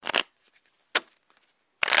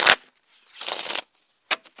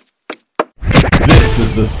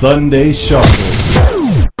is the Sunday Shuffle.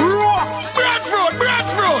 Breadfruit,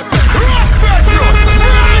 roast breadfruit,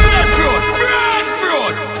 fried breadfruit.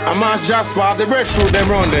 I must just spot the breadfruit them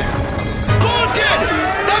round there. Cool kid,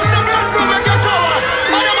 them some breadfruit make you cover.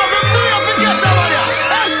 And them have a beer for get you on ya.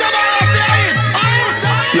 That's the man I say.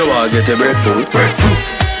 You want get a breadfruit? Breadfruit.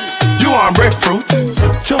 You want breadfruit?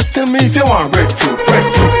 Just tell me if you want breadfruit.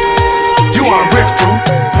 Breadfruit. You want breadfruit?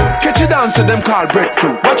 Catch you dance to them called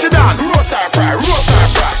breadfruit. Watch you dance. Roast or fry, roast or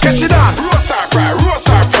fry. Catch you dance. Roast or fry, roast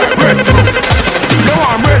or fry. Breadfruit. You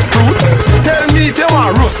want breadfruit? Tell me if you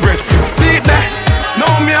want roast breadfruit. See it there?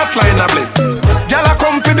 Now me a climb a blade. Gyal a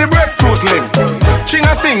come for the breadfruit limb. Ching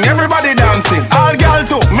a sing, everybody dancing. All gyal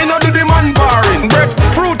too, me no do the man barring.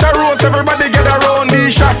 Breadfruit a roast, everybody get around.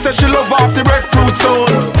 Nisha said she love off the breadfruit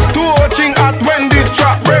zone. Two ching at Wendy's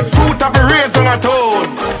trap. Breadfruit have a raised on a tone.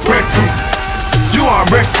 Breadfruit. You want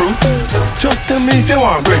breadfruit? Just tell me if you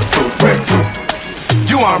want breadfruit. Breadfruit.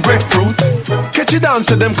 You want breadfruit? Catch you dance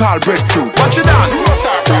to them called breadfruit. Watch you dance. Roast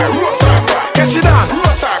or fry, roast or fry. Catch you dance.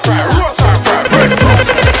 Roast or fry, roast or fry. Breadfruit.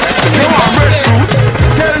 You want breadfruit?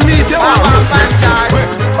 Tell me if you want roast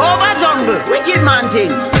breadfruit. Over jungle, wicked man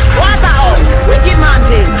thing. Waterhouse, wicked man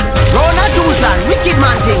thing. Rona Juice Land, wicked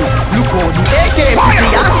man thing. Look how the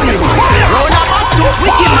AK-50 and slim. Rona Bacto,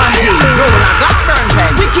 wicked man thing. Rona Blackburn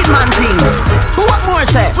pen, wicked man thing. What more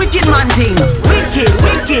say? Wicked man thing. Wicked.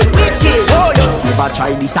 Oh yeah. Never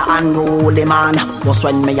try this a unroll man. Just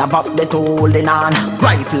when me about the holding on.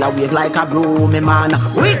 Rifle a wave like a broom man.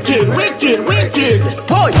 Wicked.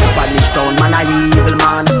 Boy, Spanish town man a evil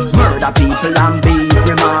man. Murder people and beat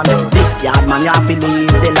man. This yard man you have to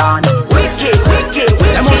leave the land. Wicked.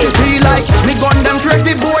 Them must feel like me gun them straight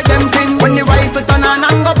we board them thing. When the rifle turn on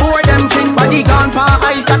and go board them chin. Body gone for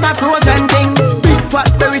ice that a frozen thing. Big fat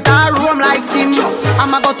berry tar roam like sin.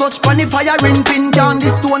 I'ma go touch pon the firing pin. Down the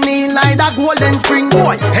stone in like a golden spring.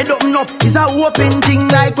 Boy, head up is a open thing.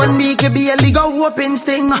 Like when BKB go open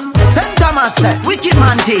sting. St. Thomas say, wicked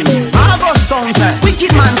man thing. Margus Town say,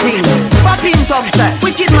 wicked man thing. Papin Tug say,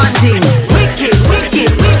 wicked man thing. Wicked.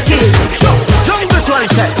 Jungle 12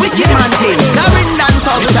 say, wicked man thing. Darindon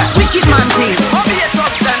Tug say, wicked man thing. Hobby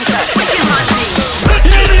Tug say, wicked man thing.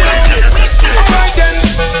 Alright then,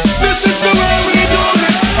 this is the way we do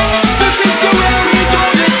this. This is the way we do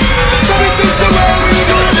this. So this is the way we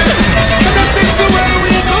do this. This is the way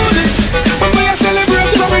we do this. When we are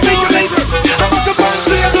celebrate, so we do this. I'm at the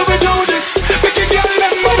party and we do this. We can get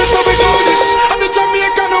them money, so we do this. And the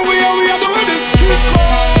Jamaican way we are doing this.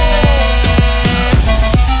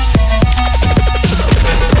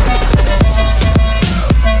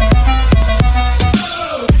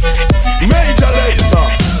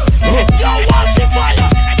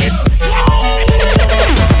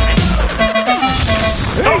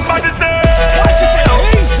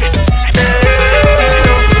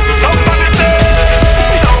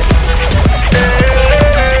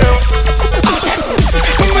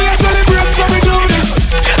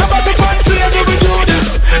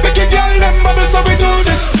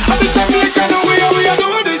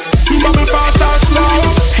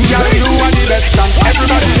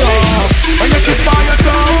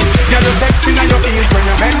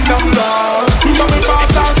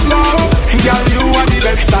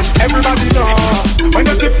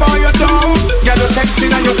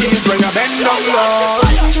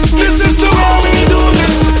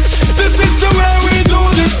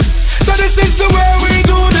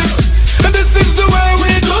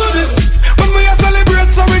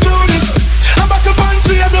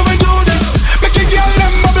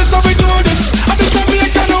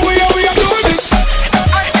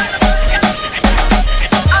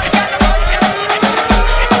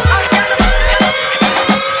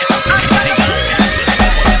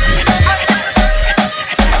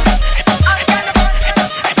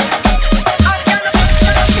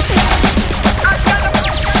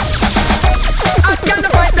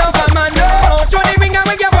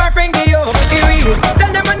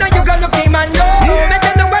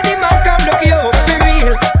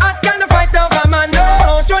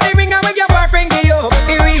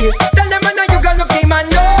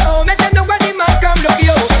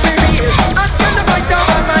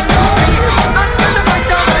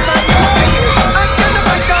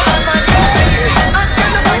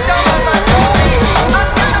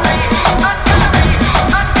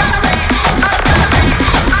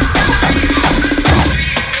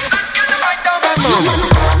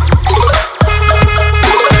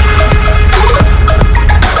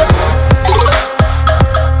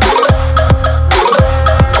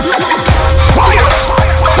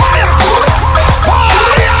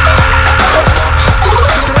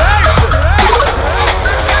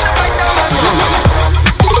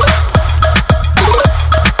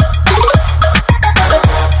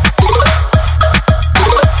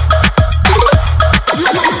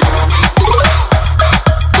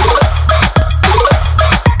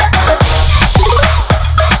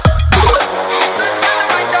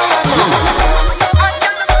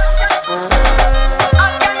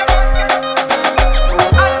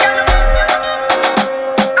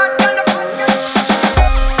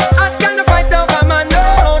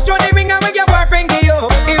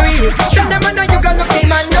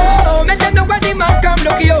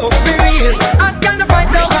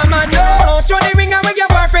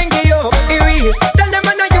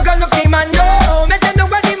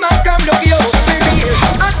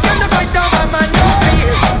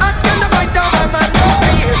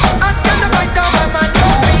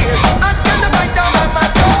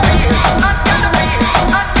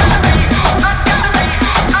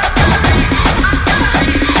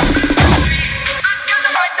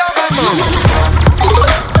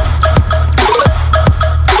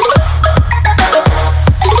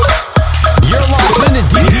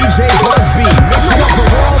 DJ Busby, mixing up the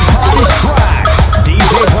world's hottest tracks.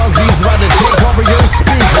 DJ Busby's about to take over your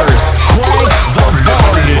speakers. Crank the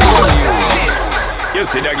volume. You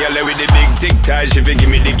see that girl with the big tic tac, she fi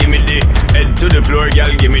gimme the head to the floor,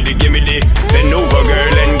 girl, gimme the bend over,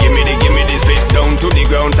 girl, and gimme the spit down to the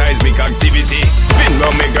ground, seismic activity. Spin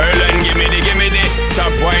round me, girl, and gimme the top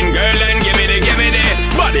wine, girl, and gimme the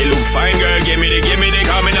body look fine, girl, gimme the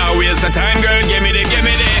coming out, waste of time, girl, gimme the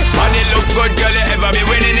body look good, girl, you ever be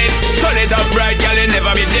winning it. Turn it up right, girl, you never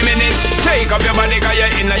be dimming it. Shake up your body, cause you're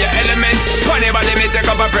in your element. Funny body, me take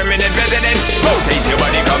up a permanent residence. Rotate your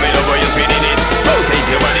body, coming over, you're spinning it. Rotate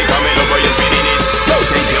your body, coming over, you're spinning it.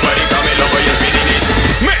 Rotate your body, coming over, you're spinning it.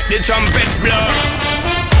 Make the trumpets blow.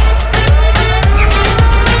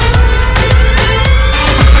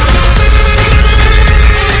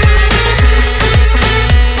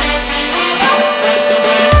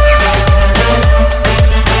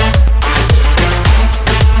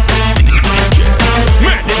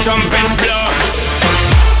 Make the trumpets blow.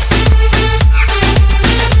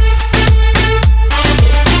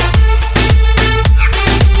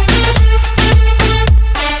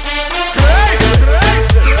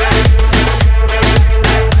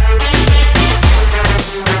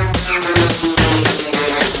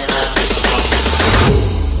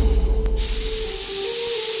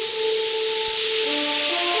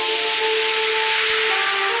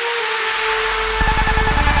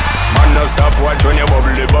 Stop watch when you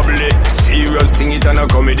bubbly. Serious thing, it and a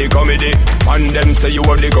comedy. And them say you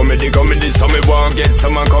have the comedy. So me won't get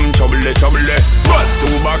someone come trouble. Bust two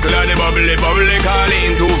buckle of the bubbly. Call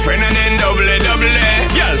in two friend and then double.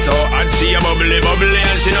 Girl so hot she a bubbly.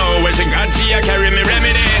 And she know where she got, she a carry me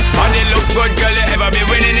remedy. And it look good, girl, you ever be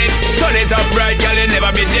winning it. Turn it up right, girl, you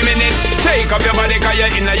never be dimming it. Take up your body, cause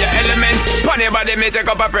you're in your element. Funny body, me take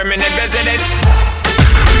up a permanent residence.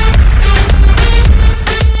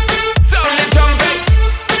 Sound the trumpets.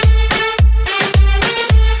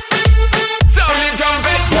 Sound the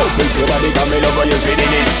trumpets. Rotate your body, coming over, you're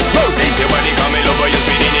spinning it. Rotate your body, coming over, you're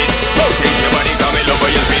spinning it. Rotate your body, coming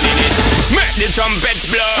over, you're spinning it. Make the trumpets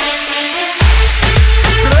blow.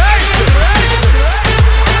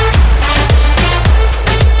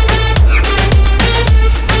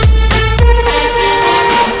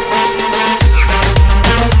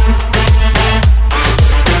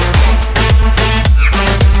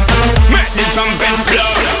 Trumpets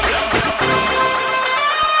blow.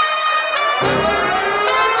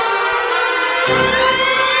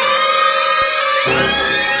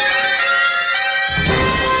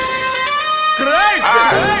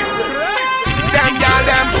 Them girl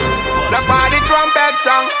them, the party trumpet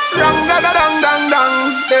song, dang dang dang dang dang.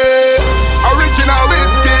 Original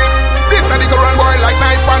whiskey, this a little run boy like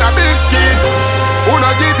knife on a biscuit. Who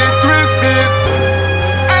not get it twisted?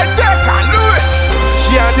 And Decca Lewis.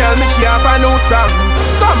 She a tell me she have a new song.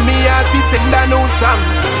 Come me out to sing the new song.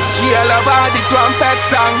 She a love all the trumpet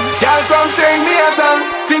song. Girl come sing me a song.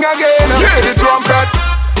 Sing again. Hear the trumpet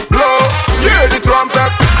blow. Hear the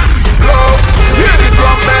trumpet blow. Hear the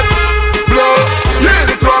trumpet blow. Hear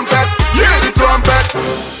the trumpet. Hear the trumpet.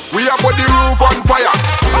 We a put the roof on fire.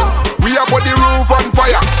 We a put the roof on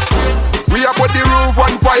fire. We a put the roof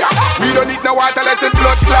on fire. We don't need no water, let it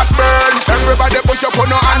blood clot burn. Everybody push up on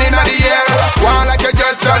no hand in the air. One like you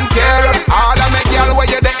just don't care. All of me girl where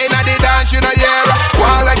you the in the dance, you know yeah.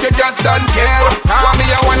 One like you just don't care. Now me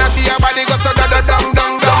I wanna see your body go so da da dong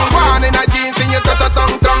dong dong. One in a jeans and you ta ta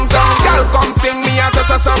tong tong tong. Girl come sing me a song.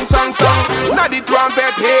 Now the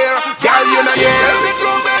trumpet here, girl you know yeah. Hear the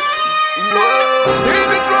trumpet, no. Hear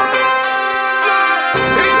the trumpet.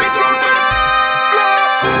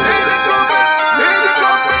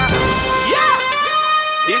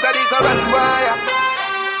 This a the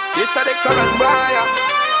current wire.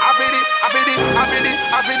 I feel the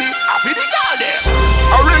girl there.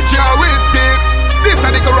 Original whiskey. This a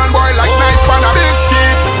the current boy like knife on a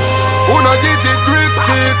biscuit. Who no get it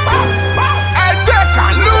twisted? And Decca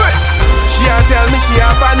Lewis. She a tell me she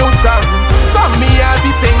have a new song. Come me a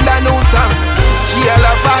be sing the new song. She a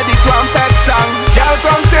love all the trumpet song. Girl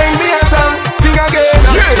come sing me a song. Sing again.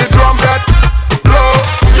 Hear the trumpet blow.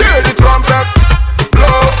 Hear the trumpet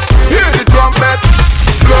blow. Hear the trumpet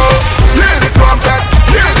blow. Hear the trumpet.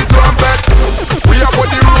 Hear the trumpet. We a put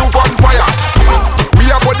the roof on fire.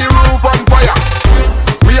 We a put the roof on fire.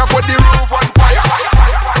 We a put the roof on fire.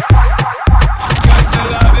 Got to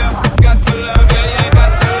love you, got to love you, yeah,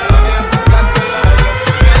 got to love you, got to love you,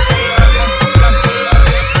 got to love you, got to love you.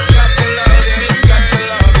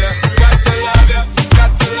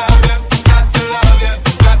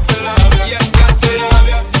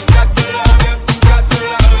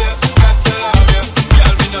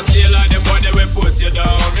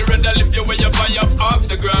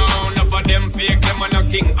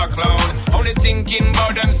 thinking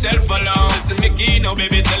about themself alone. Listen, Mickey, now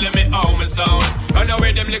baby telling me how me sound. Run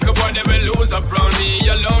away, them little boy, they will lose up round me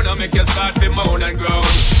alone. I make you start to moan and groan.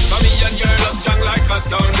 For me and your love strong like a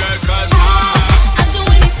stone girl, cause I'd do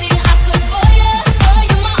anything I could for you my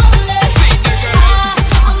only.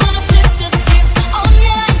 I'm gonna flip the script on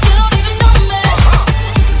ya, you don't even know me.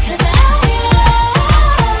 Cause I don't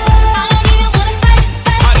even wanna fight,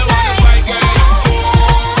 I don't wanna fight, girl.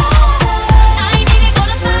 I ain't even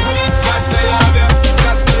gonna fight it. Got to love you,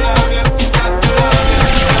 got to love you, got to love you, got to love you, got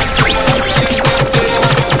to love you, got to love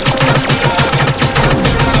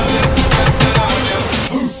you, got to love you, got to love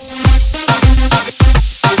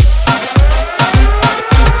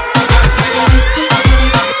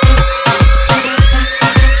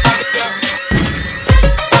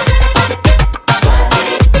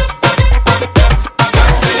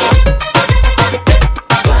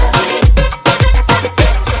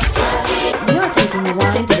You're taking a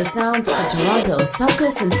ride to the sounds of Toronto's soca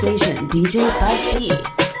sensation DJ Buzz B.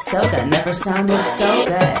 Soca never sounded so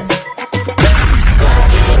good.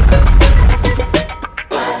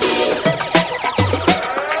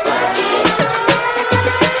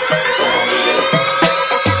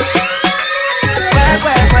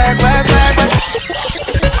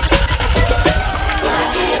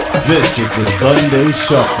 This is the Sunday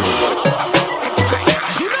Shuffle.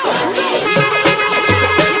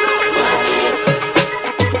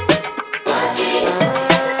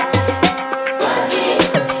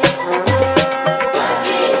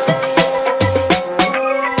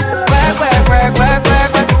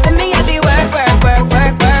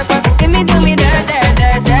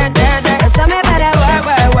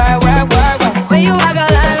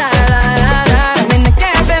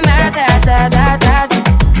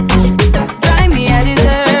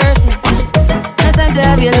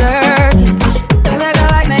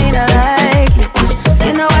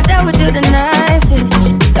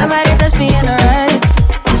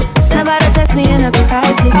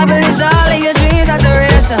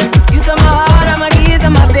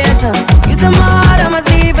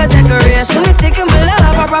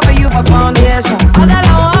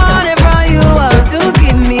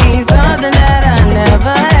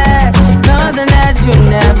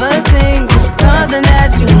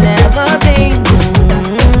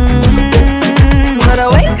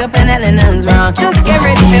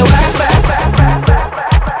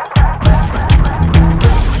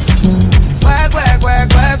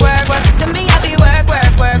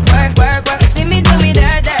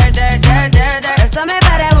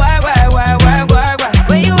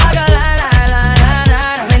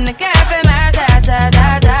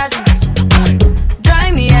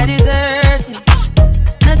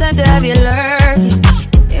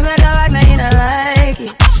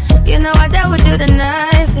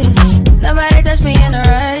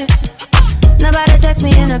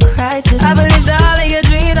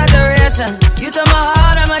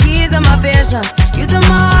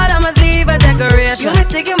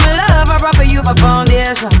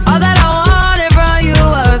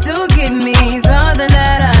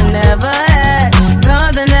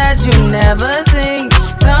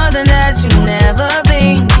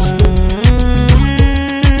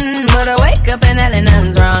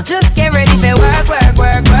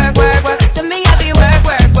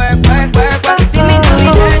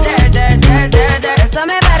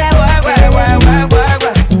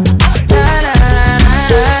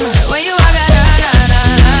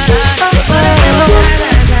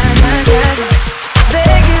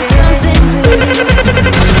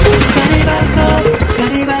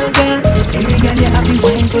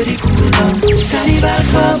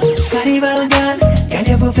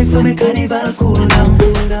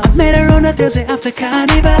 After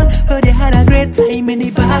carnival, heard you had a great time in the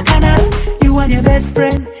Bacchanal. You and your best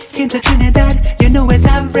friend came to Trinidad. You know it's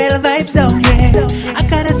have real vibes down here. I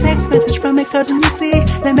got a text message from my cousin, you see.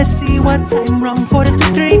 Let me see what time, wrong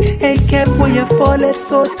 4:53. Hey Kev, where you for? Let's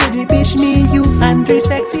go to the beach, me, you and three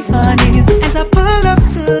sexy honeys. As I pulled up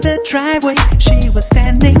to the driveway, she was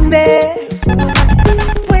standing there,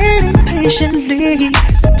 waiting patiently,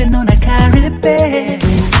 sipping on a Caribbean.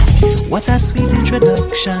 What a sweet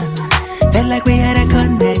introduction. Felt like we had a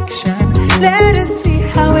connection. Let us see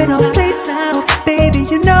how it all plays out. Baby,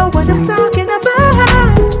 you know what I'm talking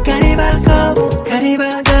about. Carnival come,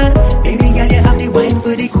 carnival gone. Baby girl, you have the wine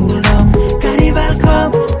for the cool down. Carnival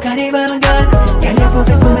come, carnival gone. Girl, you have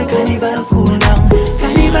it for my carnival cool down.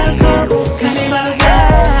 Carnival come, carnival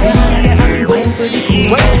gone. Baby girl, you have the wine for the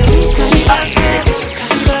cool down. Carnival come,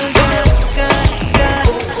 carnival gone, gone.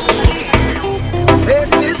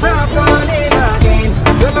 It is happening again.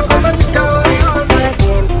 Well, I come and take away all my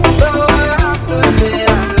pain. Though I have to say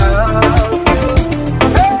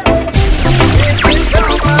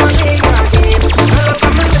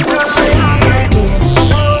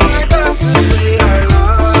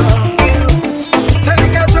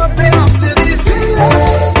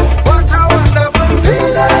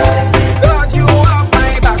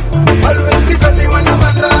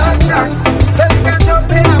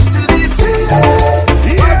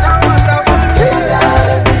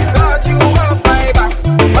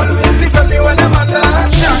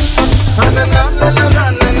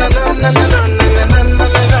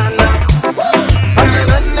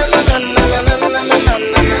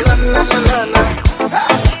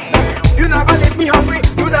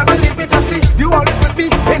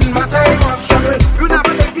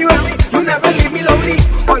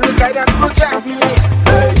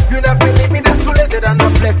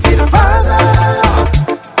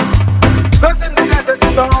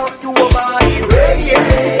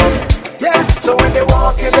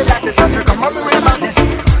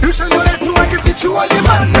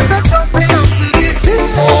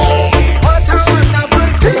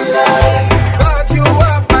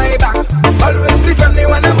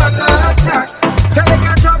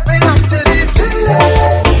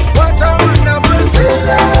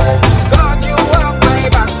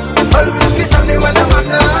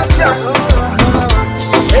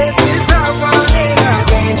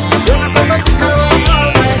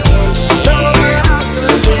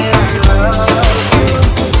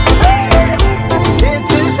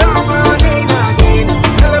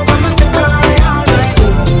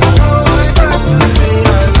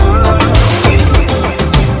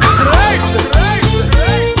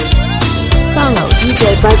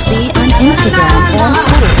Busby on Instagram and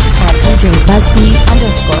Twitter at DJ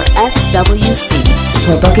Busby_SWC.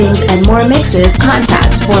 For bookings and more mixes,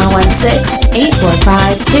 contact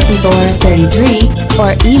 416-845-5433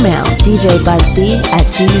 or email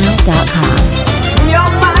djbusby@gmail.com. Your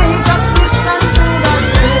mind just listen to the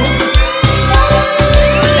rhythm.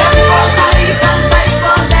 Tempo, pace, and time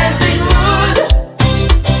for dancing mood.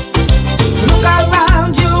 Look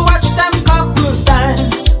around you, watch them couples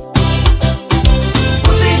dance,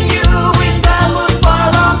 putting you in the mood for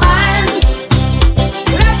romance.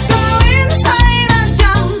 Let's go inside and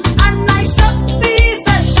jam and nice up the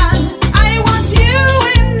session. I want you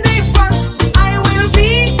in the front, I will be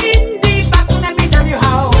in the back. Let me tell you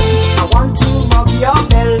how. I want to rub your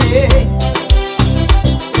belly,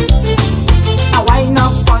 I wind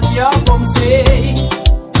up on your bum, say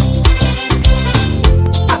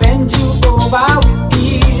I bend you over with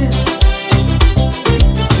ease,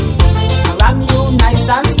 I ram you nice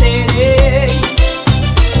and steady.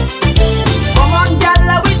 Come on, girl,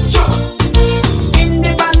 with you in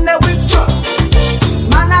the band with you,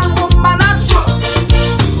 man and woman and you,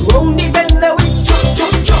 round the bend with you.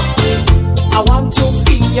 I want to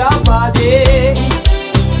feel your body,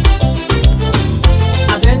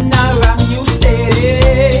 and then I ram you steady.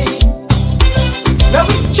 Love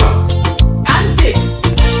it, chop and dig,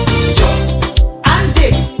 chop and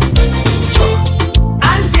dig, chop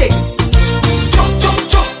and dig, chop, chop,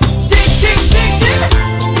 chop, dig, dig, dig, dig.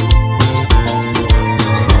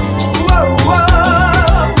 Whoa, whoa.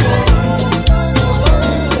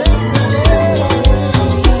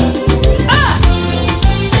 Ah.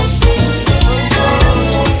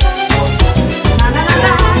 Na, na, na,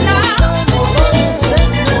 na, na.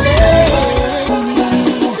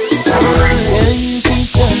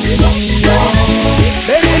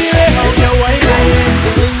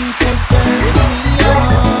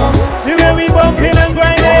 The way we bumping and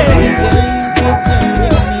grinding,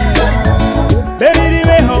 baby, the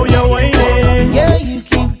way how you whining. Yeah, you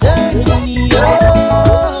keep turning me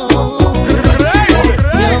on.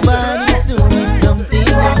 Your body's doing something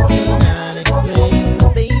I cannot explain,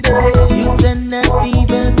 baby. You send that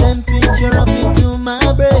fever temperature up into my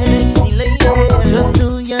brain. Just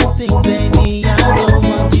do your thing, baby. I don't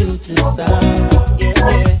want you to stop.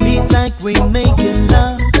 It's like we making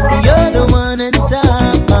love. You're the one on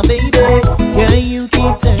top, my baby. Yeah, you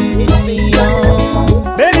keep turning me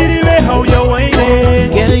on. Baby, the way how you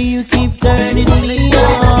whining, Yeah, you keep turning me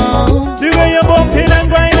on. the way you bumping and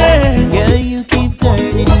grinding, Yeah, you keep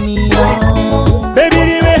turning me on. baby,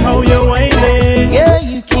 the way how you whining. Yeah,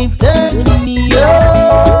 you keep turning me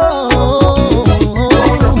on.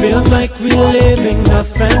 Feels like we're living a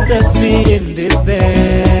fantasy in this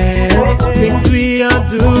dance. Things we are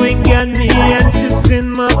doing got me anxious in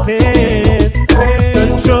my pants,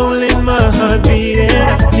 controlling my heartbeat and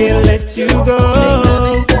I can't let you go.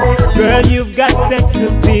 Girl, you've got sex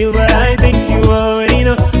appeal, but I think you already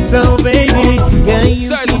know. So baby, Yeah, you keep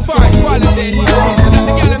Certified quality.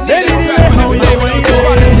 baby, the way how you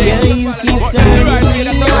whining, Yeah, you keep turning me on.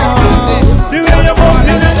 the way you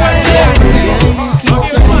bumping and grinding,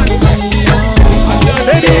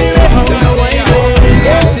 baby, the way how you whining.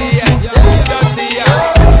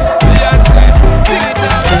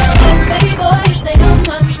 Baby boy, you stay on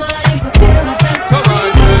my mind, fulfill my fantasy. Come on,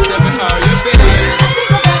 girl, tell me how you feeling. I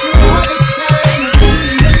think about you all the time, I see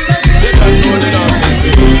you in my You don't know the love is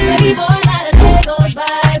real. dreams. Baby boy, not a day goes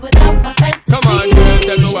by without my fantasy. Come on, girl,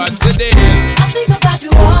 tell me what's the deal. I think about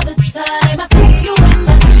you all the time, I see you in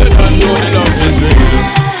my You don't dreams. know the love is real.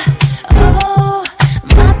 Oh,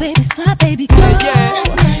 my baby's fly, baby girl. Yeah.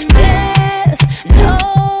 Yes, no,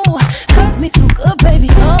 hurt me so good, baby.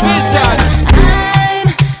 Oh, Listen. I'm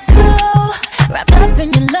so wrapped up in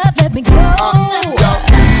your love, let me go.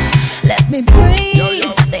 Let me breathe, Yo,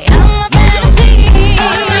 yo. stay out my fantasy.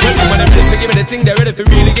 When them ready to give me the thing, they ready for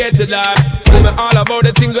really get to life. Tell me all about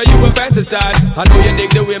the things where you were fantasize. I know you dig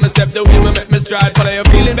the way me step, the way me make me stride. Follow your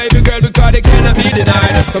feeling, baby girl, because they cannot be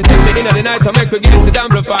denied. Come take me in at the night, I make we get it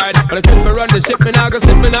amplified. But I come for run the ship, me nah go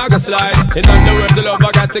slip, me nah go slide. In other words, the love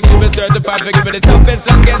I got to give it certified. For give it the toughest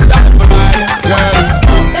and get stopped for mine. Girl,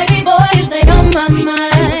 Baby boy, you stay on my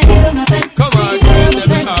mind. Feel my fantasy. come on, girl, tell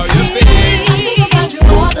me how you feel. I think about you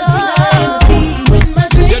all the time. I see you in my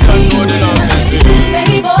dreams. You don't know the love is real.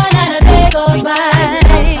 Baby boy, not a day goes by.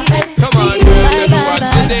 Come on, girl, tell me what's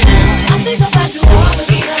the deal. I think about you all the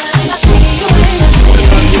time. I see you in my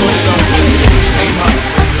dreams.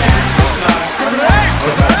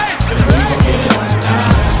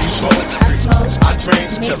 I drink,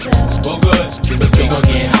 well good, we gon'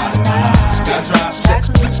 get hot. Got drop, check,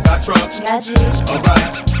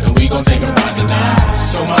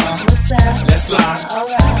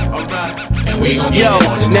 Yo,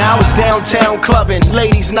 now I was downtown clubbing,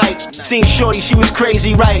 ladies' night. Seen Shorty, she was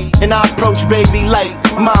crazy, right? And I approached baby like,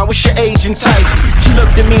 Mom, what's your age and type? She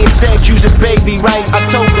looked at me and said, you's a baby, right? I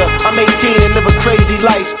told her, I'm 18 and live a crazy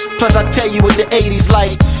life. Plus I tell you what the 80s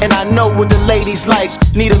like, and I know what the ladies like.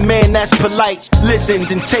 Need a man that's polite,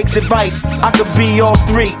 listens and takes advice. I could be all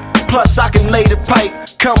three, plus I can lay the pipe.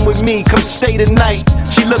 Come with me, come stay the night.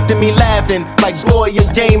 She looked at me laughing, like boy your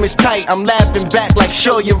game is tight. I'm laughing back like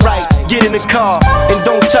sure you're right. Get in the car, and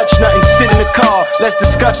don't touch nothing, sit in the car. Let's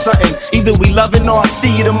discuss something, either we loving or I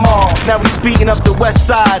see you tomorrow. Now we speeding up the west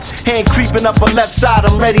side, hand creeping up her left side.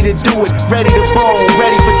 I'm ready to do it, ready to bone,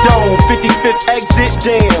 ready for dome. 55th exit,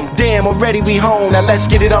 damn, already we home. Now let's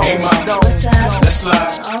get it on. Hey mom, let's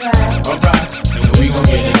slide, alright, we gon'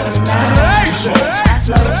 get it on tonight. You smoke,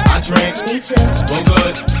 I drink, we're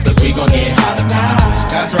good, cause we gon' get hot tonight.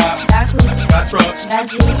 Got drop, got trucks,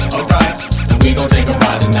 alright, we gon' take a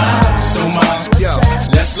ride tonight. So mom, yo,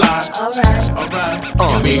 let's slide,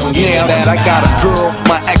 alright, we gon' get now that I got a girl,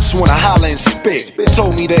 my ex wanna holler and spit.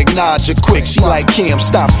 Told me to acknowledge her quick, she like Kim,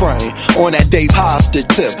 stop frontin' on that Dave Hostert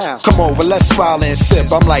tip. Come over, let's swallow and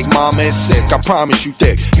sip. I'm like mama is sick, I promise you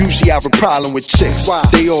thick. Usually I have a problem with chicks,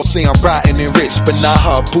 they all say I'm rotten and rich, but not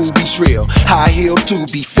her boobies real. High heel to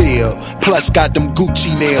be filled, plus got them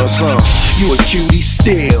Gucci nails, you a cutie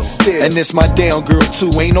still. And this my down girl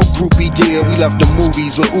too, ain't no groupie deal. We left the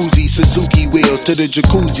movies with Uzi, Suzuki wheels to the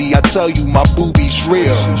jacuzzi. I tell you my boobies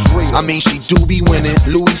real. I mean she do be winning,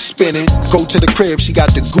 Louis spinning. Go to the crib, she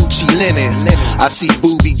got the Gucci linen. I see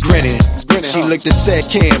Boobie grinning. She looked and said,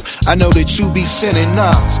 Cam, I know that you be sinning.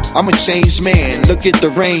 Nah, I'm a changed man. Look at the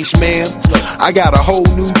range, man. I got a whole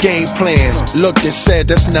new game plan. Looked and said,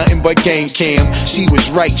 that's nothing but game cam. She was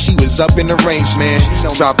right, she was up in the range, man.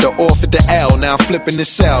 Dropped her off at the L, now I'm flipping the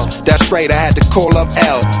cell. That's right, I had to call up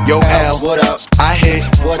L. Yo, L, what up? I hit,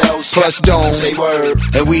 what else? plus don't, say word,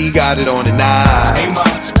 and we got it on tonight. Hey mom,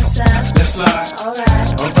 let's slide,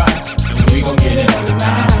 alright, we gon' get it on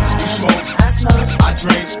tonight. You smoke, I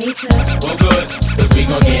drink, we're good, cause we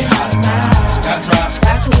gon' get hot tonight. Got drops,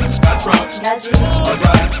 got trucks,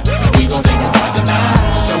 alright, we gon' take a ride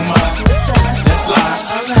tonight. So mom, let's slide,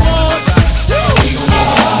 we gon' get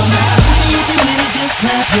it all night. Just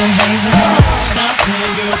clap your hands, stop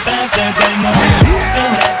playing, girl, back that thing up.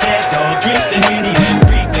 Spin that cat dog, drink the Henny and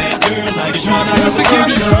freak that girl like you're trying to have a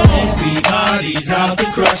party. Everybody's out to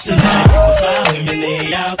crush tonight. Fly women,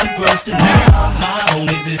 they out to crush tonight. My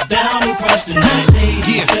homies is down to crush tonight.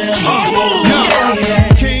 Ladies,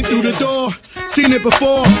 came through the door, seen it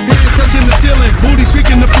before. Hands touching the ceiling, booty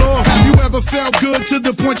streaking the floor. Have you ever felt good to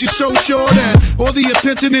the point you're so sure that all the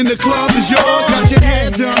attention in the club is yours? Got your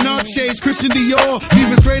head done up, shades Christian Dior.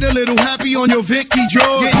 Even straight a little happy on your Vicky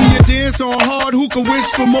drawers. Getting your dance on hard, who can wish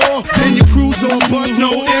for more? And your cruise on but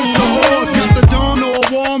no ifs or ors. Got the dawn all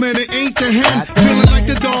warm and it ain't the hen. Feeling like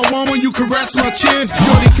the dawn warm when you caress my chin.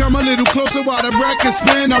 Shorty, come a little closer while the record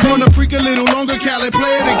spin. I wanna freak a little longer, Cali,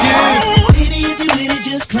 play it again. Hit it, if you hit it,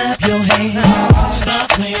 just clap your hands. Stop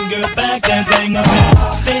playing, girl, back that thing up.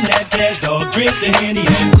 Spin that cash, dog, drink the Henny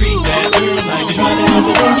and freak that girl like you're trying to have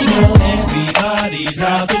a party. Everybody's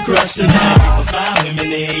out to crush tonight. Fly women,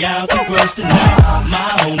 they out to crush tonight.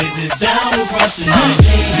 My homies is down to crush tonight.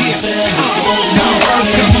 Ladies,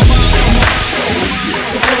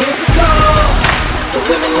 the fancy cars, the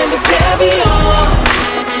women and the caviar.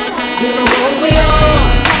 You know who we are,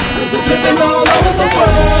 cause we're dripping all over the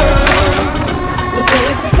world. The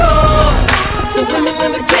fancy cars, the women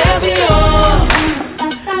and the caviar.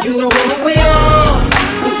 You know who we are,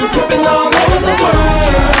 cause we're dripping all over the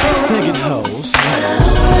world. Sing it, hoes.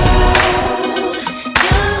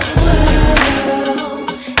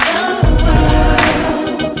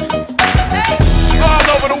 All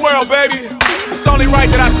over the world, baby. It's only right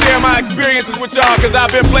that I share my experiences with y'all, cause I've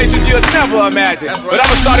been places you'll never imagine. But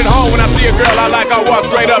I'ma start at home. When I see a girl I like, I walk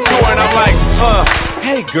straight up to her and I'm like,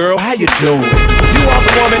 hey girl, how you doing? You are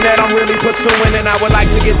the woman that I'm really pursuing, and I would like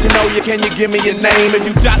to get to know you. Can you give me your name? If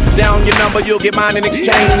you jot down your number, you'll get mine in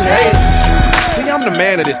exchange. Hey, see, I'm the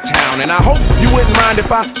man of this town, and I hope you wouldn't mind if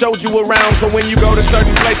I showed you around. So when you go to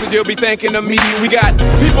certain places, you'll be thinking of me. We got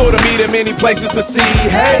people to meet and many places to see.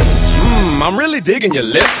 Hey, I'm really digging your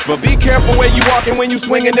lips, but be careful where you walking when you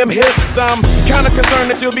swinging them hips. I'm kinda concerned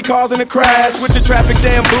that you'll be causing a crash with your traffic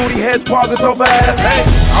jam booty heads pausing so fast. Hey,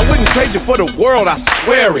 I wouldn't trade you for the world, I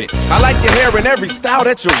swear it. I like your hair in every style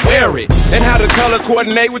that you wear it, and how the colors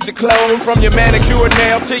coordinate with your clothes, from your manicured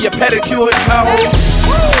nails to your pedicured toes.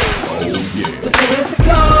 The fancy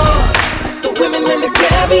cars, the women and the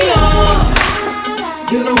caviar.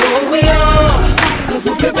 You know who we are, cause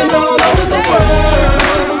we're dripping all over the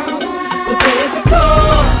world. The fancy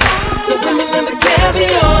cars,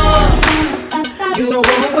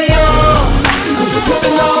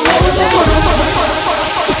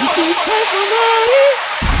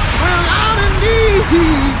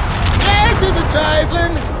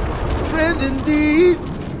 indeed.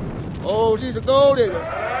 Oh, she's a gold digger.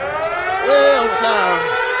 Way over town.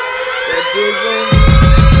 That big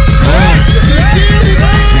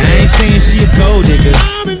Now I ain't saying she a gold digger,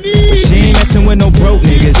 but she ain't messing with no broke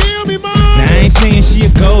niggas. Now I ain't saying she a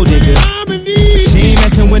gold digger, but she ain't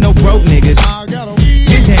messing with no broke niggas.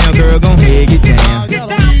 Get down, girl, gon' head, get down.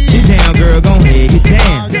 Get down, girl, gon' head, get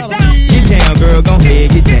down. Get down, girl, gon'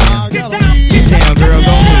 head, get down. Get down, girl,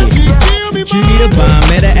 gon' head. Cutie the bomb,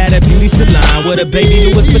 met her at a beauty salon with a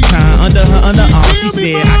baby Louis Vuitton under her underarm. She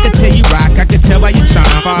said, I could tell you rock, I could tell by your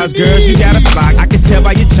charm. Far as girls, you got a flock, I could tell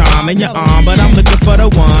by your charm and your arm. But I'm looking for the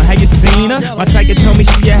one, have you seen her? My psychic told me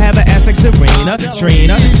she'll have an ass like Serena,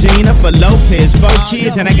 Trina, Gina for Lopez, 4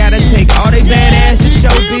 kids. And I gotta take all they badass to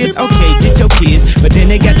show biz. Okay, get your kids, but then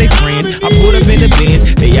they got their friends. I pulled up in the Benz,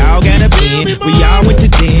 they all got a bin. We all went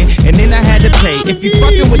to den, and then I had to pay. If you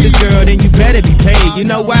fucking with this girl, then you better be paid. You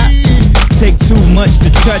know why? Take too much to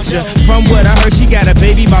touch her. From what I heard, she got a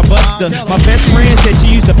baby by Buster. My best friend said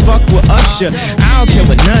she used to fuck with Usher. I don't care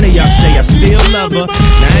what none of y'all say, I still love her. Now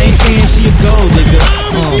I ain't saying she a gold digger,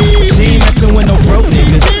 but she ain't messing with no broke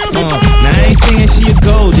niggas. Now I ain't saying she a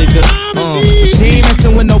gold digger, but she ain't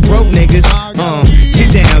messing with no broke niggas.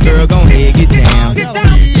 Get down, girl, gon' head, get down.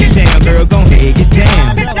 Get down, girl, gon' head, get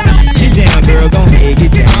down. Get down, girl, gon' head,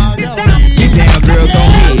 get down. Get down, girl, gon'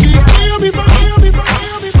 head.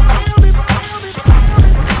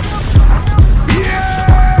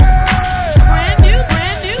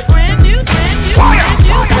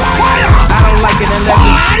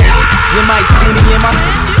 You might see me in my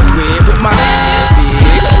red with my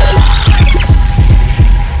bitch.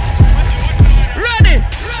 Ready?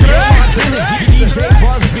 DJ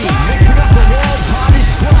Busby, mixing up the world's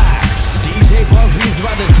hottest tracks. DJ Busby's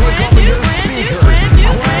about to take over your speakers.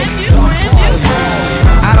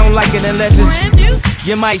 I don't like it unless it's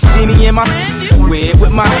you might see me in my red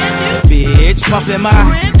with my bitch pumping my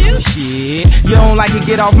shit. You don't like it,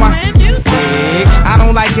 get off my dick. I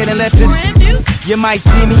don't like it unless it's you might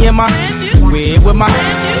see me in my red with my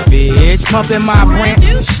bitch pumping my brand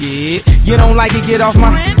shit. You don't like it, get off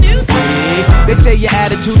my dick. They say your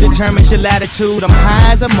attitude determines your latitude. I'm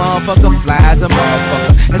high as a motherfucker, fly as a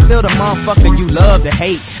motherfucker, and still the motherfucker you love to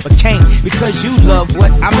hate, but can't because you love what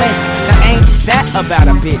I make. Now ain't that about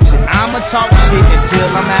a bitch? And I'ma talk shit until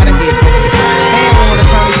I'm out of hits. Man wanna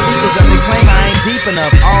turn the speakers up, they claim I ain't deep enough.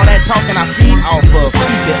 All that talking I feed off of,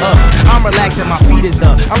 keep it up. I'm relaxing, my feet is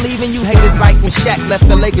up. I'm leaving you haters like when Shaq left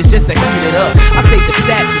the Lakers just to heat it up. I state the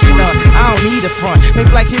stats and stuff, I don't need a front. Make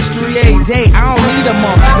Black History every day, I don't need a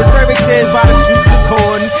month. The survey says by the streets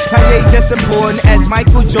according, Kanye just important as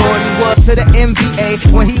Michael Jordan was to the NBA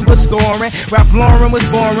when he was scoring. Ralph Lauren was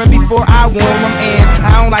boring before I wore him, and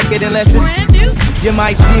I don't like it unless it's you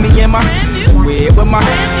might see me in my red with my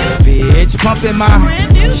bitch pumping my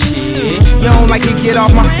shit. You don't like it, get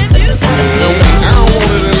off my I don't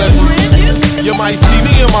want it unless you might see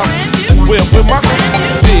me in my whip with my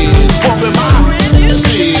bitch pumping my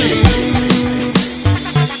shit.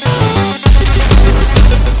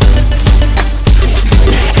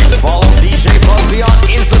 Follow DJ Busby on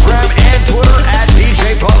Instagram and Twitter at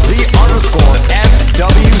DJ Busby_SWC.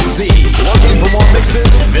 Looking for more mixes?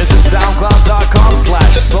 Visit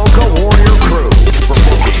SoundCloud.com/Soca Warrior Crew. For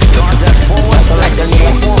booking, contact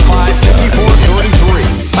 416-445-5433.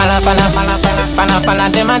 Fala, fala, fala, fala, fala, fala,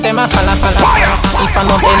 dema, dema, fala, fala, fala. If I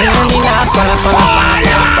no penny in the last, fala, fala,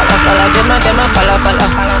 fala, fala, dema, dema, fala, fala,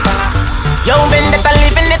 fala, fala. Yo, vendetta,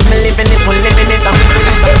 living it, me living it, we living it up.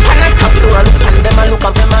 And I top roll, and them a look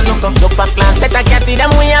up, them a look up. Look back, class, set a cat, them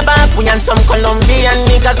we a back. We and some Colombian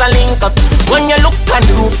niggas a link up. When you look at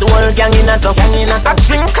the roof, the whole gang in a duck. A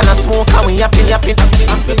drink and a smoke, and we happy, happy.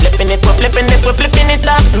 We flipping it, we flipping it, we flipping it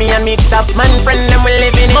up. Me and me top man friend, them we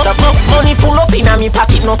living it up. Money full up in a me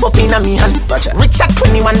pocket, no up in a me hand. Rich at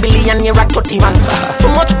 21 billion, you're at 31. So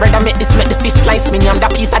much bread, I make this, make the fish fly spinning. That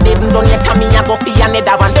piece I didn't done yet, me a go for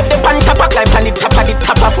another one. The pan top climb on the top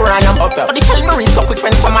of where I am. But the hell me read so quick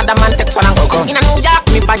when some other man text one. In a New York,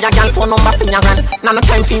 me buy a girl phone number for your grand. Now no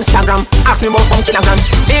time for Instagram, ask me about some kilograms.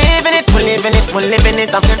 Living it, we living it, we living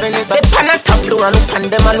it up. The pan a top floor, look and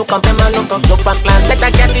them a look up, them a look up. Look back class, set a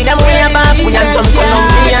cat in them way back. We and some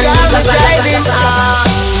Colombian niggas a driving hard.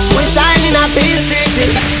 We styling a peace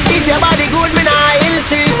treaty. If your body good, me nah ill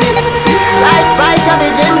treat it. Life price of the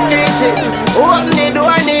gym street shit. Open the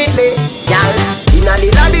door neatly, y'all. Inna the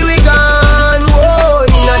lobby we gone, whoa.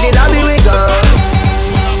 Inna the lobby we gone.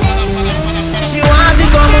 She want to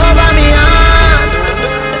come over me hand.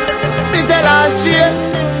 Me tell her straight,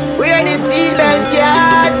 wear the seatbelt,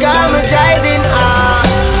 yeah. Come driving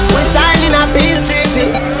hard. We styling a peace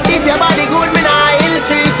treaty. If your body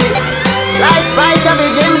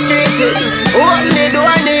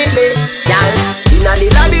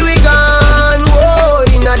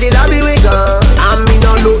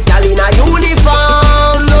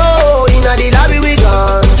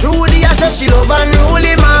She love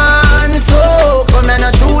unruly man, so come and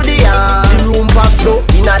through the yard. The room packed so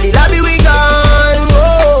inna the lobby we gone.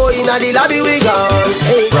 Oh, inna the lobby we gone.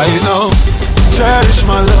 Hey. Right now, cherish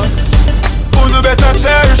my love. Who better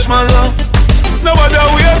cherish my love? Nobody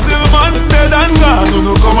wait till man dead and gone.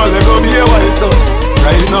 No come and let go be a white dog.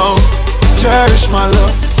 Right now, cherish my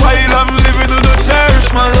love. While I'm living, do not cherish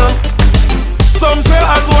my love. Some say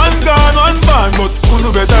as one gone, one born, but who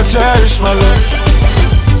better cherish my love?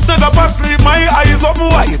 Never pass sleep, my eyes up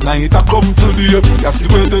wide. Night I come to the up, you see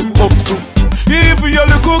where them up to. If you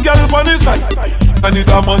look a girl on the side, I need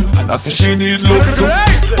a man, and I say she need love too.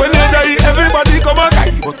 When they die, everybody come and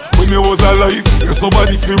die. But when you was alive, there's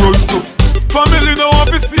nobody fi run to. Family no want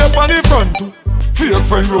to see up on the front too. Fake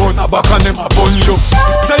friend round a back and them a bun you.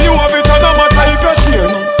 Say you have it and no matter if you share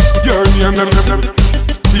no. Your name them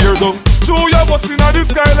tear down. Show your bust inna the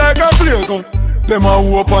sky like a flare gun. Them a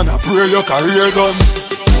hope and a pray your career done.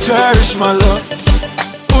 Cherish my love.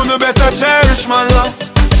 Who no better cherish my love?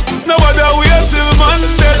 Nobody wait till man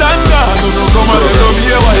dead and gone. No come and let them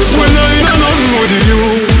hear why. When I ain't nothing with you,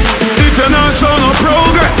 if you not show no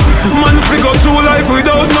progress, man figure through life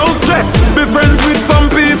without no stress. Be friends with some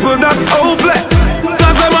people that's hopeless.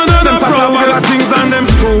 Cause them another progress things and them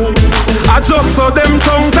screw. I just saw them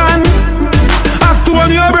tongue tan. Ask to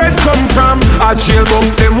when your bread come from. I chill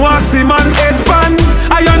bunk them want see man head pan.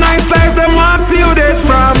 I your nice life them want see you dead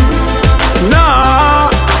from. Nah,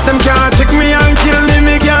 them can't check me and kill me,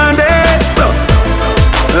 me can't dead so.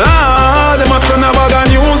 Ah, them must have a gun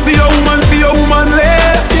news. See your woman for your woman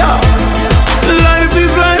live, yeah. Life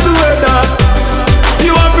is like the weather.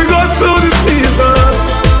 You have to go through the season.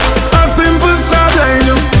 A simple struggle,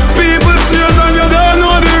 you people change and you don't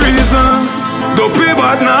know the reason. The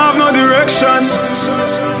people now have no direction.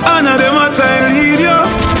 And of them a try lead you.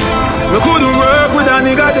 Me couldn't work with a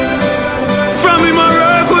nigga there. From him I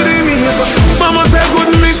work with him evil. Mama said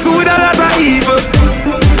couldn't mix with a lot of evil.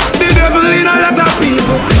 The devil in a lot of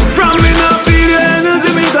people. From me now feel the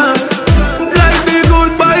energy me gone. Like the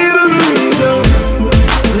good Bible me read you.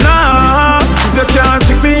 Nah, you can't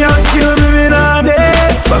trick me and kill me with a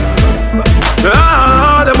dead fuck.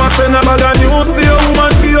 Ah, they must send a bag of news to your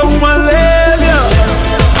woman for your woman live, yeah.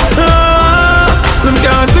 Ah, them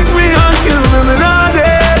can't trick me and kill me with a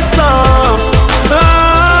dead fuck.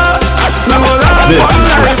 Ah, this is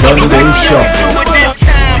the Sunday Shuffle.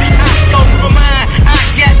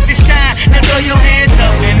 Your hands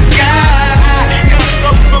up in the sky. Come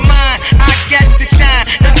go for mine, I get to shine.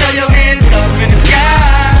 Now throw your hands up in the sky.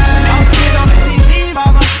 I'ma get on the TV,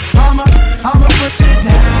 mama. I'ma push it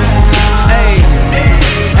down. Hey,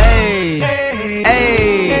 hey,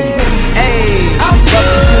 hey, hey.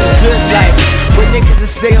 Welcome to the good life. Where niggas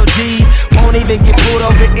are CLD, won't even get pulled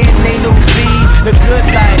over in they new V. The good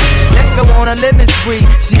life. Let's go on a living spree.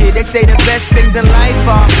 Shit, they say the best things in life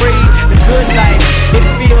are free. The good life. It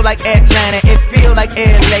feel like Atlanta, it feel like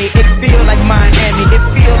LA, it feel like Miami, it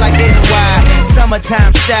feel like NY.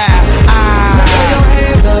 Summertime shy. Throw your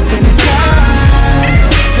hands up in the sky.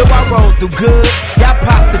 So I roll through good. Y'all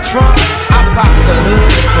pop the trunk, I pop the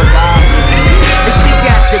hood for Bobby. And she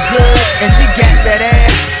got the goods, and she got that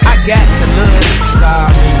ass. I got to look.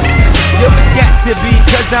 Sorry. Yo, it's got to be,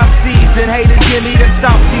 cause I'm seasoned. Haters give me them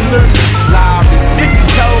salty looks. Lawry's 50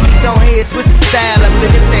 told me don't hate, switch the style up.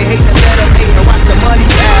 And if they hate, then let them hate, and watch the money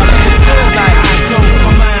pile. Like, I go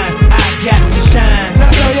for mine, I got to shine.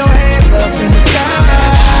 Now throw your hands up in the sky.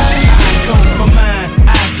 I go for mine,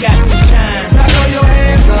 I got to shine. Now throw your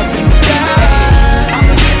hands up in the sky.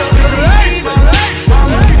 I'ma get on the TV,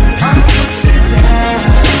 I'ma push it down.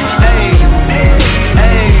 Hey, hey,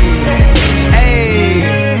 hey, hey,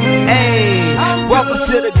 hey. Welcome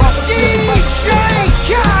to the DJ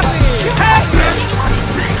Khaled. Hey,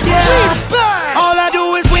 yeah. All I do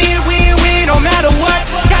is win, win,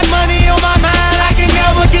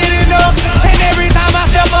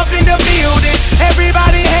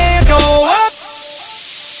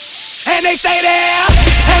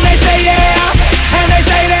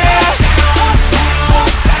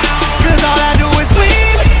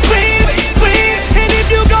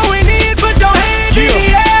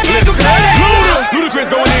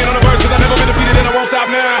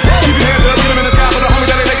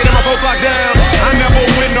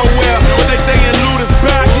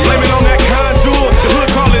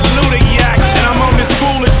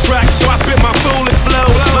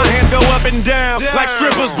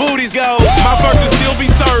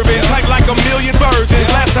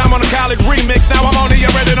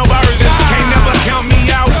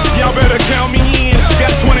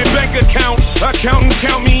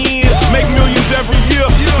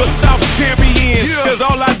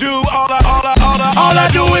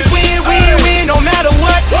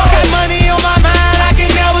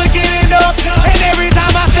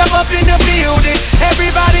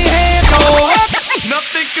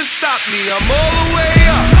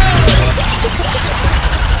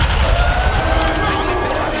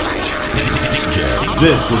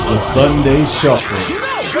 This is the Sunday Shuffle.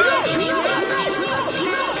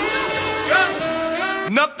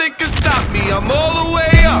 Nothing can stop me, I'm all the way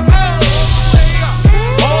up.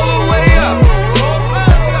 All the way up.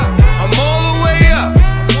 I'm all the way up.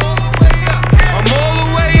 I'm all the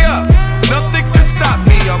way up. Nothing can stop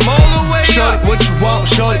me, I'm all the way up. Shorty, what you want,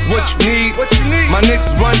 shorty, what you need. My niggas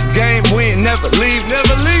run the game, we ain't never leave.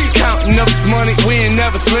 Counting up this money, we ain't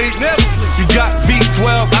never sleep. You got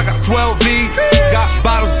V12, I got 12 V's. Got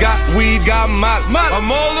bottles, got weed, got molly.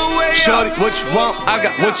 I'm all the way up. Shorty, what you want, I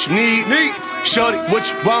got what you need. Shorty, what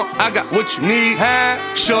you want, I got what you need.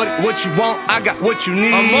 Shorty, what you want, I got what you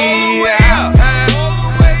need. I'm all the way up.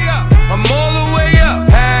 I'm all the way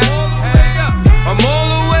up. I'm all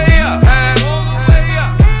the way up.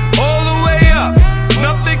 All the way up.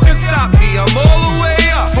 Nothing can stop me, I'm all the way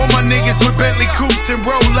up. For my niggas with Bentley coupes and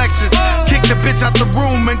Rolexes, kicked the bitch out the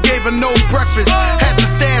room and gave her no breakfast. Had to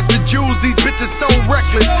stash the jewels, these bitches so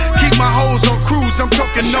reckless. Keep my hoes on cruise, I'm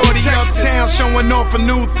talking naughty uptown, showing off for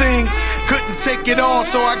new things. Couldn't take it all,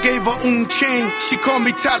 so I gave her chain. She called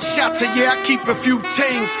me top shotter, yeah, I keep a few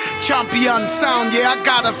tings. Champion sound, yeah, I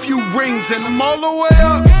got a few rings. And I'm all the way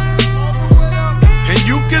up, and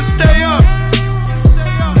you can stay up.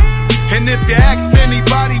 And if you ask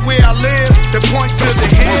anybody where I live, they point to the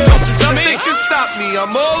hills. Nothing can stop me,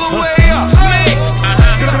 I'm all the way up.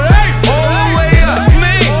 All the way up.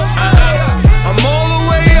 I'm all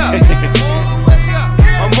the way up.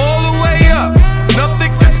 I'm all the way up.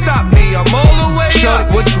 Nothing can stop me, I'm all the way up. Shorty,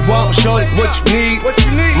 what you want, shorty, what you need.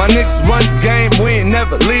 My niggas run the game, we ain't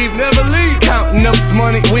never leave. Counting up this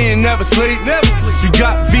money, we ain't never sleep. You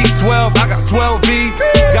got V12, I got 12 V's.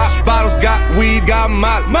 Got bottles, got weed, got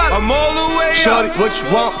molly. I'm all the way up. Shorty, what you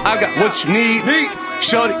want, I got what you need.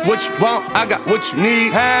 Shorty, what you want, I got what you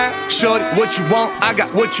need. Shorty, what you want, I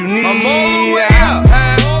got what you need. I'm all the way up.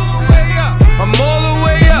 I'm all the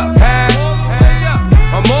way up.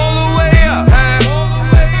 I'm all the way up.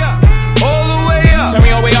 All the way up. Turn me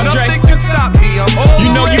all the way up, Dre. Nothing can stop me, I'm all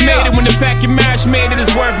You know the way you made up. it when the fact your marriage made it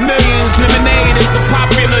is worth millions. Lemonade is a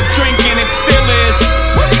popular drink and it still is.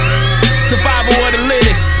 Survival of the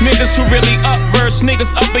littest. Niggas who really up verse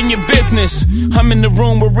niggas up in your business. I'm in the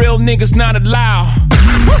room where real niggas not allowed.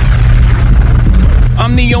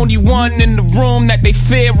 I'm the only one in the room that they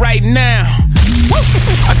fear right now.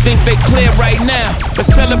 I think they clear right now.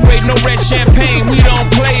 Let's celebrate, no red champagne, we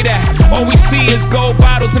don't play that. All we see is gold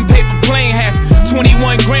bottles and paper plane hats.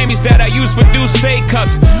 21 Grammys that I use for Douce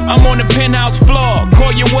cups. I'm on the penthouse floor,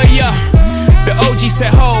 call your way up. The OG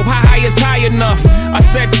said, ho, how high is high enough? I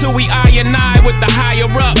said, till we I with the higher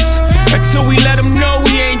ups. Until we let them know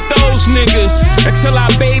we ain't those niggas. Until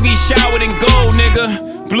our baby showered in gold,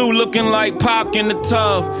 nigga. Blue looking like Pac in the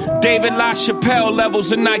tub. David LaChapelle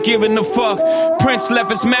levels and not giving a fuck. Prince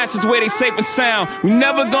left his masters where they safe and sound. We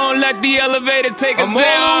never gonna let the elevator take us down.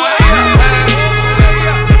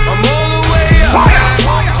 I'm all the way up. I'm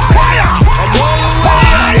all the way up. I'm all the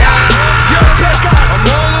way up. I'm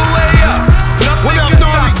all the way up. What up,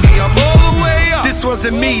 Nori? I'm all the way up. This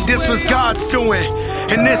wasn't me, this was God's doing.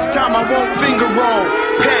 And this time I won't finger roll.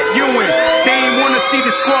 Pat Ewing, they ain't wanna see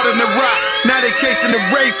the squad in the rock. Now they chasing the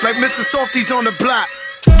Wraith like Mr. Softies on the block.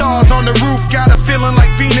 Stars on the roof, got a feeling like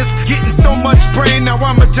Venus. Getting so much brain, now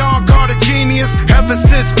I'm a Don Carter genius. Ever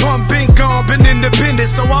since Pump been gone, been independent.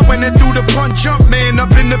 So I went and threw the punch jump man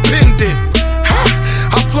up independent.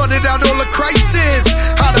 I flooded out all the crisis.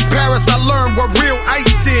 Out of Paris, I learned what real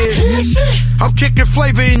ice is. I'm kicking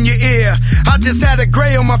flavor in your ear. I just had a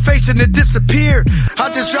gray on my face and it disappeared. I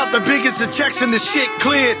just dropped the biggest of checks and the shit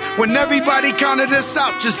cleared. When everybody counted us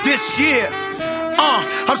out just this year.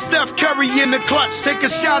 I'm Steph Curry in the clutch. Take a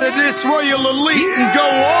shot at this Royal Elite and go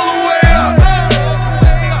all the way up.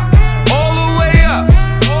 All the way up.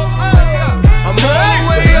 I'm all the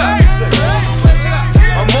way up.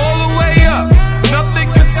 I'm all the way up. Nothing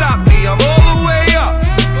can stop me. I'm all the way up.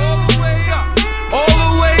 All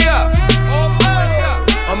the way up.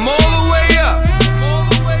 I'm all the way up.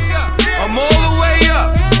 I'm all the way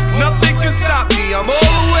up. Nothing can stop me. I'm all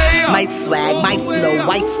the way up. My swag, my flow,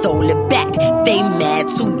 I stole it back. They mad,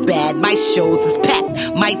 too bad, my shows is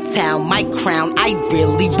packed. My town, my crown, I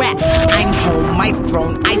really rap. I'm home, my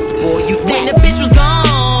throne, I spoil you that. When the bitch was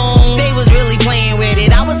gone, they was really playing with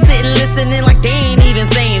it. I was sitting listening like they ain't even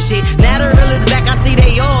saying shit. Now the real is back, I see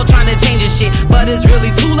they all trying to change this shit. But it's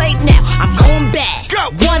really too late now, I'm going back.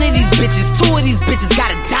 One of these bitches, two of these bitches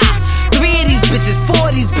gotta die. Three of these bitches, four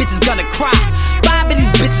of these bitches gonna cry. Five of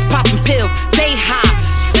these bitches popping pills, they high.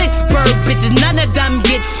 Bird bitches, none of them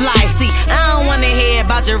get fly. See, I don't wanna hear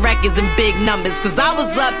about larger records and big numbers. Cause I was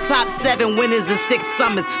up top 7 winners and 6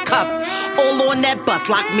 summers. Cuffed all on that bus,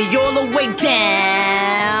 locked me all the way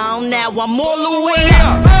down. Now I'm all the way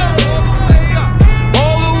up.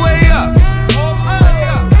 All the way up.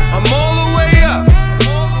 I'm all the way up.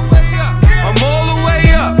 I'm all the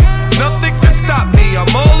way up. Nothing can stop me.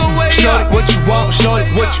 I'm all the way up. Shorty, what you want? Shorty,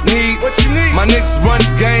 what you need? My niggas run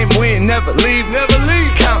the game. We ain't never leave.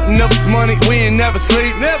 Counting up this money. We ain't never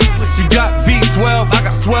sleep. You got V12. I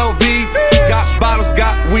got 12 V's. Got bottles.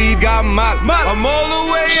 Got weed. Got molly. I'm all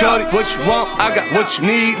the way up. Shorty, what you want? I got what you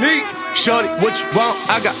need. Shorty, what you want?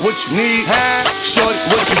 I got what you need. Shorty,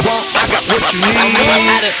 what you want? I got what you need.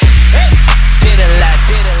 Did a lot,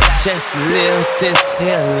 just to live this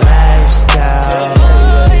here lifestyle.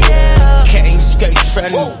 Came straight from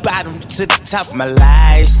the bottom to the top of my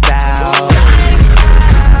lifestyle.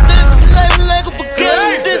 Live like a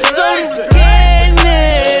beginning, this is only the beginning.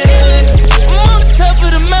 I'm on the top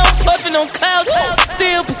of the mountain, puffing on clouds,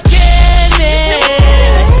 still beginning.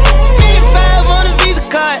 $1,500 on a Visa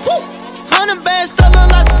card, 100 bands, still look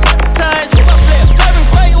like times. Serving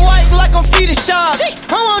great white like I'm feeding sharks.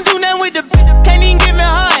 I won't do nothing with the can't even get me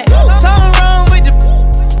high. Something wrong with the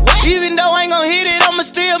even though I ain't gon' hit it, I'ma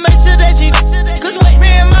still make sure that she. Cause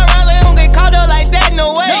me and my rounds, they don't get caught up like that,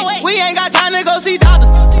 no way. We ain't got time to go see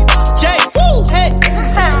doctors. Jay, woo, hey.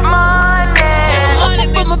 Send money. I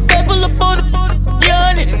put my paper up on the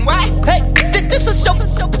yawning. Hey, this a show for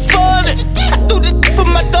me. I do this for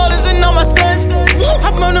my daughters and all my sons.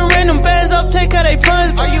 I run the random bands up, take out they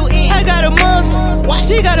funds. Are you in? I got a month,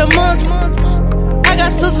 she got a month. I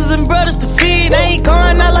got sisters and brothers to feed. I ain't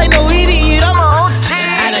going out like no idiot. I'm a OG.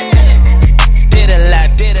 Did a lot,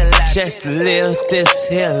 just to live this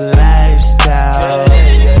here lifestyle.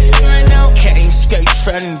 Came straight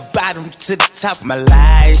from the bottom to the top of my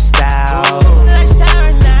lifestyle.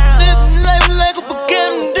 Living life like a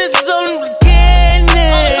beginning, this is only the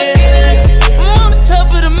beginning. I'm on the top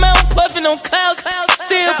of the mountain, puffing on clouds,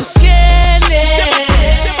 still beginning.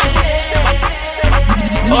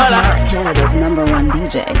 He's not Canada's #1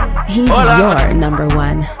 DJ. He's your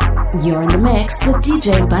 #1. You're in the mix with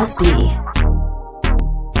DJ Busby.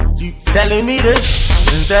 You telling me this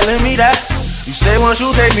and telling me that. You say once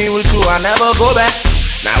you take me with you, I never go back.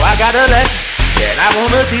 Now I got a lesson that I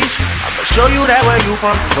wanna teach. I'ma show you that where you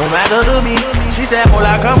from, no matter to me. She said,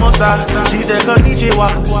 hola, como esta? She said, konnichiwa.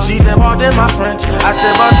 She said, pardon my French. I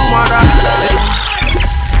said, bonjour.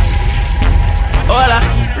 Hola.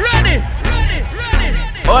 Ready.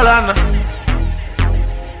 Hola.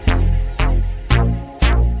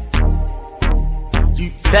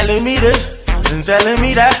 You telling me this and telling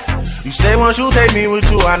me that. You say once you take me with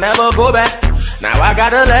you, I never go back. Now I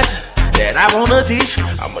got a lesson that I wanna teach.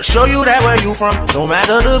 I'ma show you that where you from, no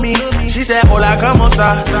matter to me. She said, hola, como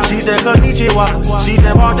esta? She said, konnichiwa. She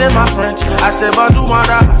said, pardon my French. I said, bonjour.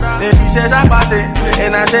 Then she says, I pass it.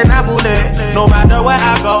 And I said, nabule. No matter where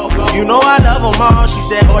I go, you know I love them all. She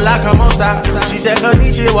said, hola, como esta? She said,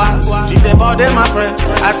 konnichiwa. She said, pardon my French.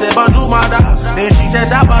 I said, bonjour. Then she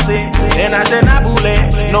says, I pass it. And I said, nabule.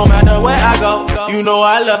 No matter where I go, you know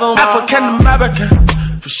I love them all. African American,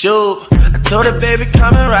 for sure. I told her, baby,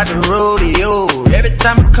 come and ride the rodeo. Every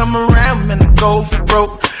time I come around, man, I go for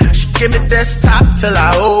broke. She give me desktop till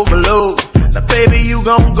I overload. Now, baby, you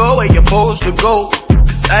gon' go where you're supposed to go.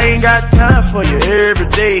 Cause I ain't got time for you every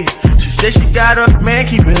day. She said she got a man,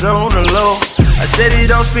 keep it on the low. I said he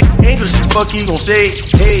don't speak English, the fuck he gon' say?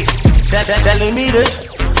 Hey, telling me this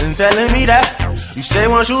and telling me that. You say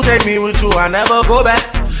once you take me with you, I never go back.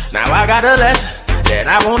 Now I got a lesson that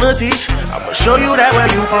I wanna teach. I'ma show you that where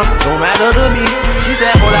you from, no matter to me. She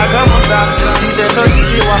said, hola, como esta? She said,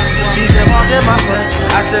 konnichiwa. She said, pardon my French.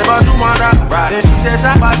 I said, bonjour. Then she said,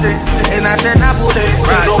 sabate. And I said, nabule.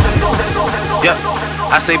 Yeah,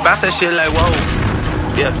 I say bounce that shit like whoa.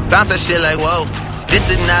 Yeah, bounce that shit like whoa. This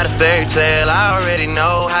is not a fairy tale, I already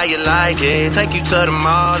know how you like it. Take you to the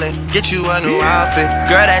mall and get you a new outfit.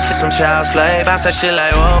 Girl, that shit some child's play. Bounce that shit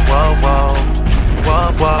like whoa, whoa, whoa.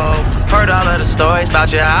 Whoa, whoa. Heard all of the stories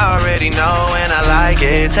about you, I already know and I like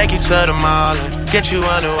it. Take you to the mall and get you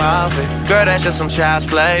a new outfit. Girl, that's just some child's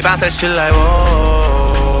play. Bounce that shit like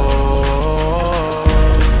whoa.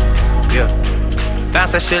 Yeah.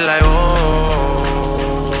 Bounce that shit like whoa.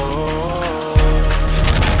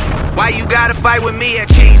 Why you gotta fight with me at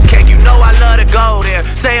Cheesecake? You know I love to go there.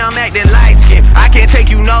 Say I'm acting light skinned, I can't take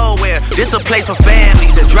you nowhere. This a place for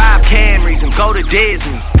families that drive Camrys and go to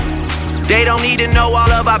Disney. They don't need to know all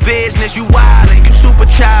of our business. You wildin', you super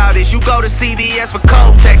childish. You go to CVS for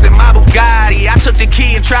Kotex and my Bugatti. I took the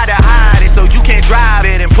key and tried to hide it so you can't drive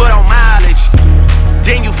it and put on mileage.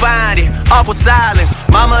 then you find it. Awkward silence.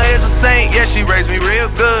 Mama is a saint, yeah, she raised me real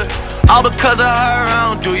good. All because of her,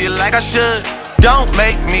 I don't do you like I should. Don't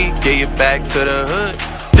make me get you back to the hood.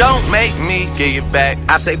 Don't make me get you back.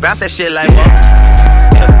 I say bounce that shit like whoa.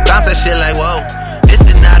 Yeah, bounce that shit like whoa. This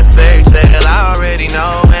is not a fairy tale, I already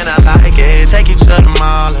know, and I like it. Take you to the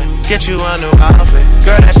mall and get you a new outfit.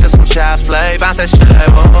 Girl, that's just some child's play. Bounce that shit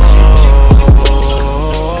like whoa.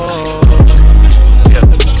 Yeah,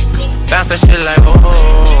 bounce that shit like whoa.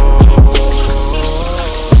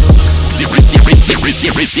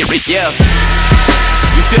 Yeah,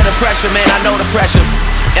 you feel the pressure, man, I know the pressure.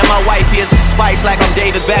 And my wifey is a spice like I'm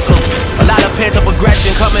David Beckham. A lot of pent-up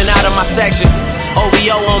aggression coming out of my section.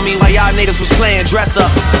 OVO on me while y'all niggas was playing dress up.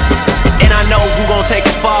 And I know who gon' take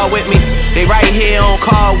it far with me. They right here on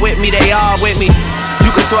call with me, they all with me.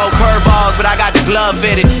 You can throw curveballs, but I got the glove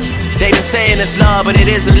fitted. They been saying it's love, but it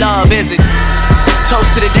isn't love, is it?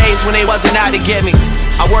 Toast to the days when they wasn't out to get me.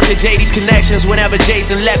 I worked at JD's Connections whenever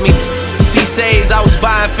Jason let me. C-Says, I was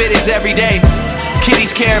buying fitteds every day.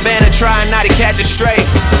 Kitty's Caravan and trying not to catch a stray.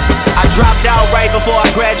 I dropped out right before I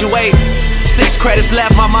graduate. 6 credits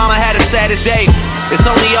left, my mama had a saddest day. It's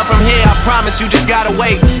only up from here, I promise you just gotta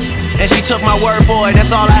wait. And she took my word for it,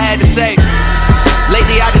 that's all I had to say.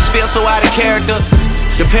 Lately I just feel so out of character.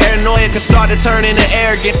 The paranoia can start to turn into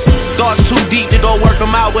arrogance. Thoughts too deep to go work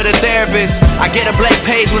them out with a therapist. I get a blank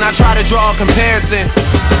page when I try to draw a comparison.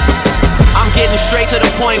 I'm getting straight to the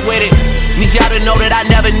point with it. Need y'all to know that I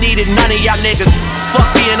never needed none of y'all niggas.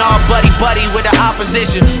 Fuck being all buddy-buddy with the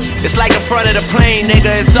opposition. It's like the front of the plane,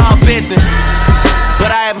 nigga, it's all business.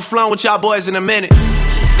 But I haven't flown with y'all boys in a minute.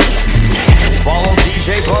 Follow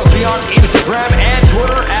DJ Busby on Instagram and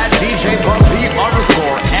Twitter at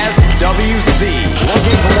DJ_Busby_SWC.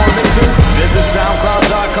 Looking for more mixes? Visit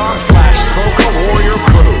SoundCloud.com/Soca Warrior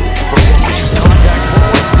Crew. For bookings, contact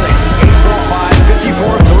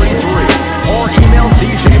 416-845-5433 or email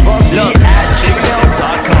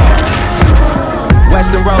DJBusby@gmail.com.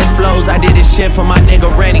 Western Road flows, I did this shit for my nigga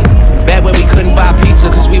Rennie. Back when we couldn't buy pizza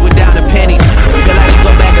cause we were down to pennies. Feel like we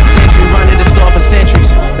go back a century, running the store for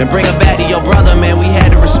centuries. Then bring it back to your brother, man, we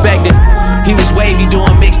had to respect it. He was wavy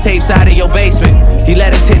doing mixtapes out of your basement. He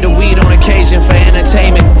let us hit the weed on occasion for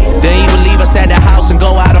entertainment. Then he would leave us at the house and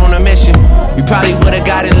go out on a mission. We probably would've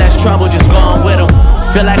got in less trouble just going with him.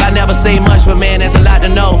 Feel like I never say much, but man, there's a lot to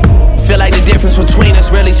know. Feel like the difference between us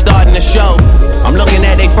really starting to show. I'm looking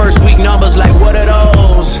at they first week numbers like, what are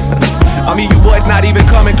those? I mean, you boys not even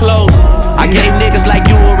coming close. I gave niggas like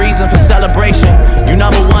you a reason for celebration. You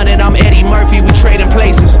number one and I'm Eddie Murphy, we trading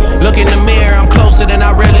places. Look in the mirror, I'm closer than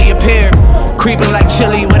I really appear. Creeping like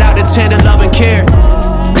chili without the tender love and care.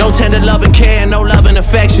 No tender love and care, no love and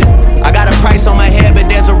affection. I got a price on my head, but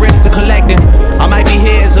there's a risk to collecting. I might be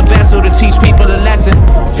here as a vessel to teach people a lesson.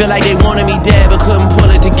 Feel like they wanted me dead, but couldn't pull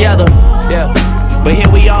it together. Yeah, but here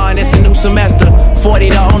we are and it's a new semester. 40,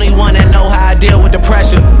 the only one that know how I deal with the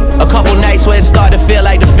pressure. A couple nights where it started to feel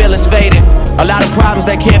like the feeling's fading. A lot of problems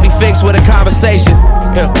that can't be fixed with a conversation.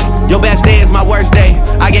 Yeah. Your best day is my worst day.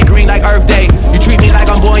 I get green like Earth Day. You treat me like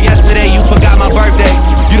I'm born yesterday. You forgot my birthday.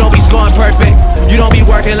 You don't be scoring perfect. You don't be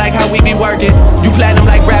working like how we be working. You platinum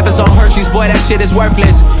like rappers on Hershey's. Boy, that shit is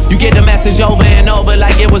worthless. You get the message over and over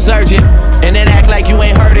like it was urgent. And then act like you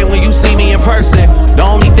ain't heard it when you see me in person. The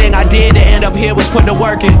only thing I did to end up here was put the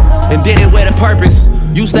work in. And did it with a purpose.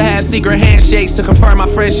 Used to have secret handshakes to confirm my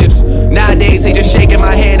friendships. Nowadays they just shaking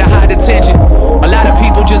my hand to hide the tension. A lot of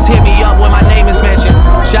people just hit me up when my name is mentioned.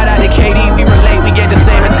 Shout out to KD, we relate, we get the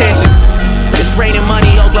same attention. It's raining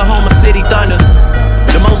money, Oklahoma City Thunder.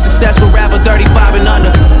 The most successful rapper 35 and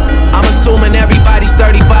under. I'm assuming everybody's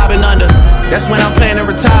 35 and under. That's when I'm planning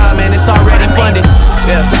to retire, man, it's already funded.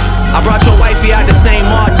 Yeah, I brought your wifey out to St.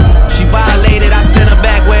 Martin. She violated, I sent her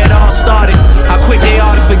back where it all started. How quick they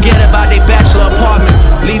are to forget about their bachelor apartment.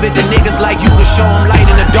 Leave it to niggas like you to show them light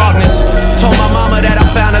in the darkness. Told my mama that I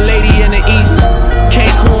found a lady in the east.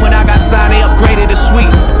 Cancun when I got signed, they upgraded the suite.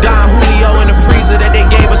 Don Julio in the freezer that they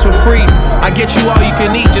gave us for free. I get you all you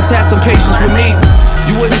can eat, just have some patience with me.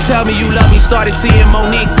 You wouldn't tell me you love me, started seeing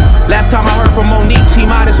Monique. Last time I heard from Monique,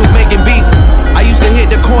 T-Minus was making beats. I used to hit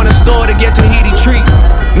the corner store to get Tahiti treat.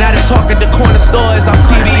 Now the talk at the corner store is on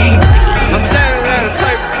TVE. I'm standing at a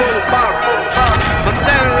table full of bottles. I'm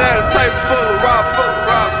standing at a table full of robbers.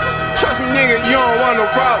 Trust me, nigga, you don't want no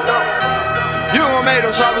problem. You gon' make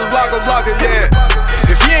them choppers block, yeah.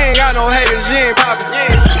 If you ain't got no haters, you ain't poppin'.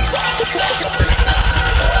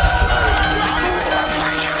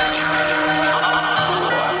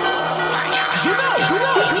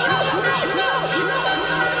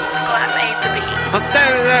 I'm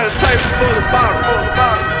standing at a table full of bottles.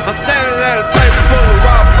 I'm standing at a table full of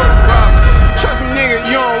robbers. Trust me, nigga,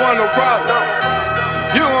 you don't want no problem.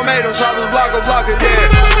 You gon' make them choppers block, yeah.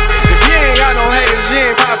 If you ain't got no haters,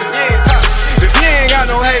 you ain't poppin'. If you ain't got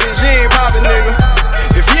no haters, you ain't poppin', nigga.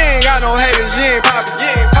 If you ain't got no haters, you ain't poppin'.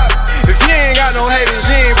 If you ain't got no haters,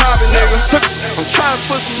 you ain't poppin', nigga. I'm tryna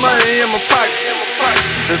put some money in my pocket.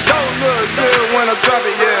 The dough look good when I drop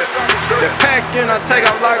it, yeah. That pack and I take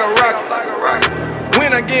off like a rocket.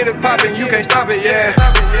 When I get it poppin', you can't stop it, yeah.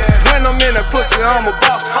 When I'm in the pussy, I'm a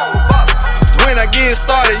boss. When I get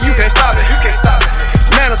started, you can't stop it.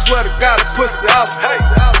 Man, I swear to God, this pussy awesome.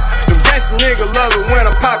 Them gangsta niggas love it when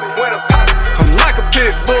I pop it. I'm like a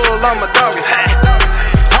pit bull, I'm a doggy.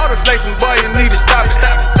 All the flexing, boy, you need to stop it.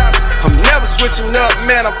 I'm never switching up,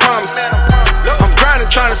 man, I promise. I'm grinding,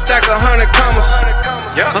 trying to stack 100 commas.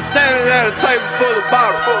 I'm standing at a table full of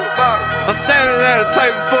bottles. I'm standing at a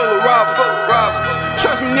table full of robbers.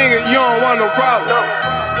 Trust me, nigga, you don't want no problem.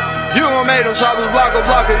 You gon' make them choppers block,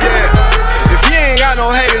 yeah. If you ain't got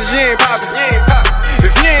no haters, you ain't poppin'.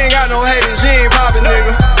 If you ain't got no haters, you ain't poppin',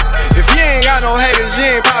 nigga. If you ain't got no haters,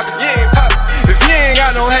 you ain't poppin'. If you ain't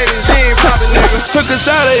got no haters, you ain't poppin', nigga. Took a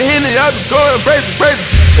shot at Henny, I be going crazy.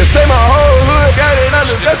 They say my whole hood got it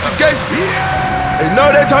under investigation. They know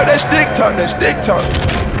they talk that stick talk.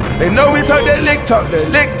 They know we talk that lick talk.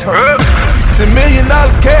 $10 million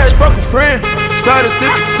cash, fuck a friend. Started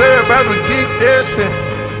sipping syrup, I was geek ever since.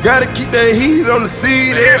 Gotta keep that heat on the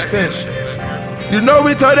seed ever since. You know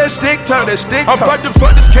we talk that stick talk. I'm about to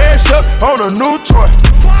fuck this cash up on a new toy.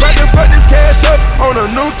 About to fuck this cash up on a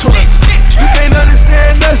new toy. You can't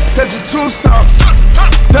understand us, cause you're too soft.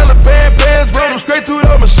 Taliban bands run them straight through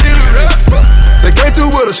the machinery. They came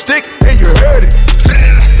through with a stick and you heard it.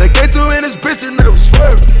 They came through in this bitch and they was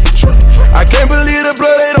swerving. I can't believe the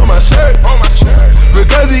blood ain't on my shirt.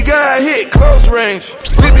 Because he got hit close range.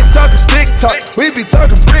 We be talking stick talk, we be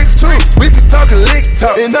talking bricks too. We be talking lick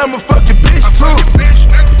talk, and I'm a fucking bitch too.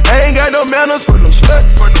 I ain't got no manners for no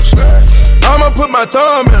sluts. I'ma put my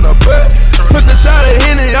thumb in her butt. Took a shot at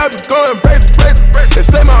Henny, I be going crazy. They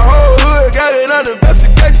say my whole hood got it under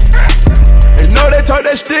investigation. They know they talk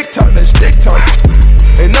that stick talk.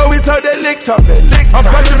 They know we talk that lick talk. I'm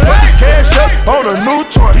about to fuck this cash up on a new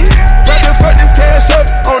toy. About to fuck this cash up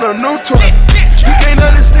on a new toy. You can't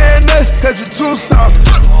understand us, cause you're too soft.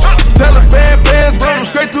 Taliban bands run them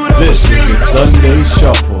straight through the machine. This is Sunday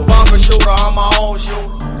Shuffle. Bumper shooter, I'm my own shooter.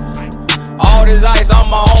 All this ice, I'm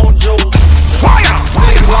my own jewel. Fire!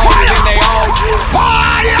 Six longer than they all do.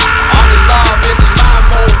 Fire! I'm the star, bitches, my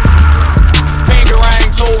move. Finger ring,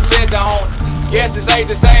 250 on it. Yes, it's 8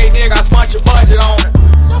 to say, nigga, I spent your budget on it.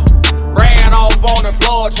 Ran off on the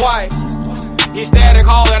floor twice. He steady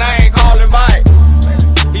calling, I ain't calling back.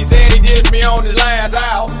 He said he dissed me on his last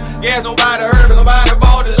album. Guess nobody heard me, nobody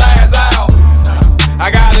bought his last album. I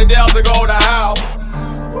got a Delta go to house.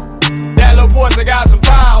 That little pussy got some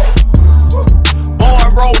power.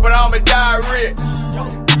 Born broke, but I'ma die rich.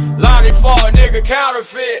 Lonnie for a nigga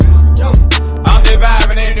counterfeit. I'm just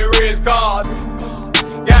vibing in the Ritz card.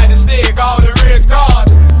 Got the stick, all the Ritz card.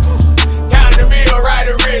 Counting the meal, right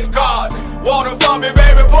the Ritz card. Wanna fuck me,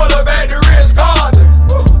 baby, pull up at the Ritz card.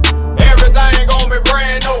 Everything gon' be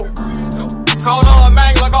brand new. Call her a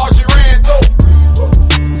mangler cause she ran through.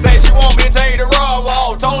 Say she want me to take the rub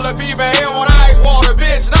off. Told her people here when ice water,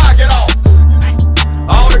 bitch, knock it off.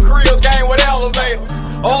 All the cribs came with elevators.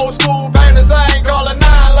 Old school paint the same color, 9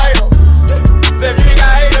 layers. Said if you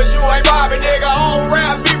got haters, you ain't poppin', nigga. On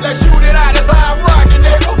rap beef, let's shoot it out, that's how I'm rockin',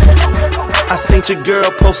 nigga. I seen your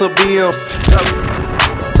girl post a BM,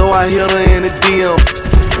 so I hit her in the DM.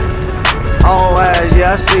 All eyes,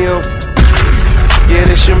 yeah, I see him. Yeah,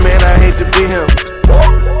 this your man, I hate to be him.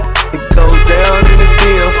 It goes down in the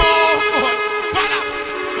DM.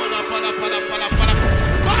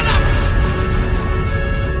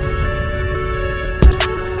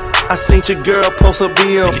 I seen your girl post a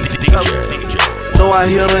BM, so I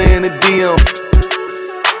hit her in the DM.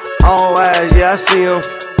 All eyes, yeah, I see him.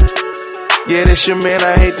 Yeah, this your man,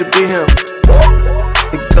 I hate to be him.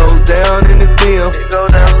 It goes down in the DM. It go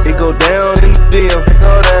down in the DM.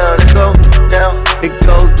 It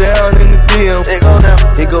goes down in the DM. It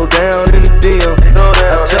go down in the DM.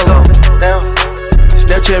 I tell him,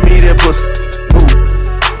 Snapchat me that pussy. Ooh.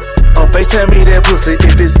 FaceTime me that pussy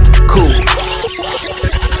if it's cool.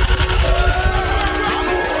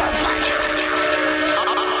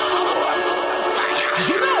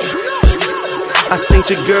 I seen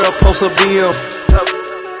your girl post a BM,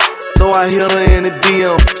 so I hit her in the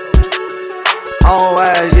DM. All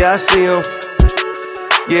eyes, yeah, I see him.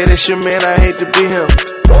 Yeah, this your man, I hate to be him.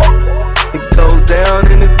 It goes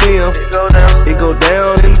down in the DM. It go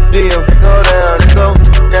down in the DM.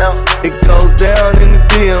 It goes down in the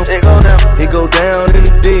DM. It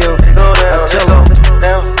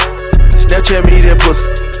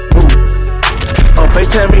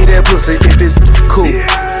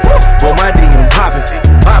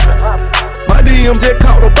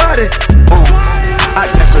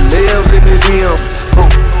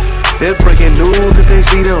They're breaking news if they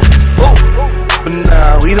see them. But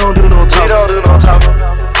nah, we don't do no talking.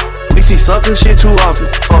 We see sucker shit too often.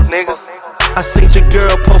 Fuck niggas. I seen your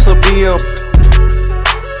girl post a BM,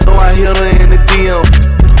 so I hit her in the DM.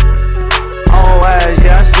 All eyes,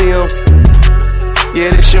 yeah, I see him. Yeah,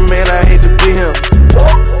 this your man, I hate to be him.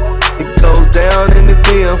 It goes down in the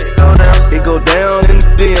DM. It go down in the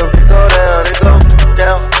DM. It go down, it go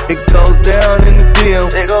down. It goes down in the DM.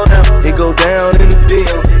 It go down in the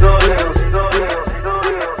DM.